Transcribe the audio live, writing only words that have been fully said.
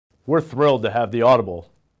We're thrilled to have the Audible,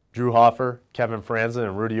 Drew Hoffer, Kevin Franzen,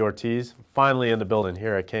 and Rudy Ortiz finally in the building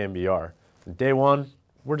here at KNBR. Day one,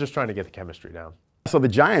 we're just trying to get the chemistry down. So the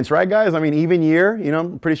Giants, right, guys? I mean, even year, you know,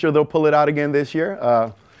 I'm pretty sure they'll pull it out again this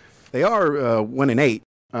year. They are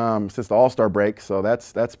 1-8 since the All-Star break, so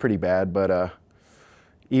that's pretty bad, but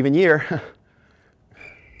even year.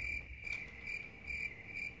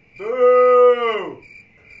 Boo!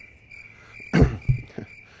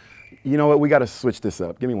 You know what? We got to switch this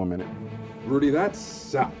up. Give me 1 minute. Rudy, that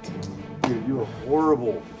sucked. Dude, you were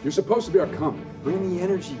horrible. You're supposed to be our comic. Bring the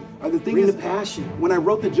energy. The thing Bring is, the passion. when I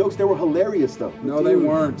wrote the jokes, they were hilarious, though. No, they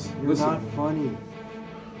weren't. You're Listen, not funny.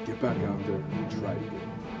 get back out there and try it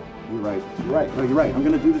again. You're right. You're right. No, you're right. I'm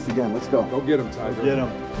going to do this again. Let's go. Go get him, Tiger. Get him.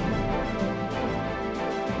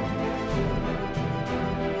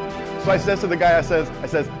 So I says to the guy, I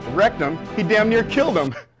says, wrecked him. He damn near killed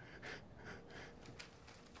him.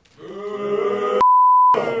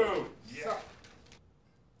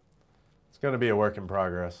 It's going to be a work in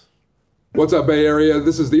progress. What's up, Bay Area?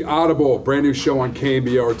 This is the Audible, brand new show on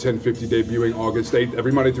KNBR 1050, debuting August 8th,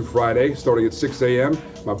 every Monday through Friday, starting at 6 a.m.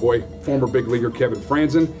 My boy, former big leaguer Kevin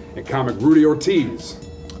Franzen, and comic Rudy Ortiz.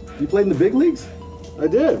 You played in the big leagues? I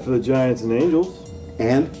did, for the Giants and Angels.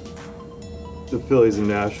 And? The Phillies and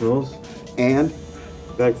Nationals. And?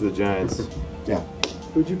 Back to the Giants. Yeah.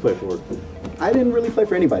 Who'd you play for? I didn't really play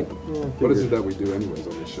for anybody. Yeah, What is it that we do anyways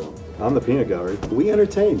on this show? I'm the peanut gallery. We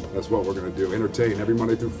entertain. That's what we're going to do. Entertain every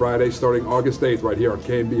Monday through Friday, starting August 8th, right here on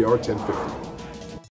KNBR 1050.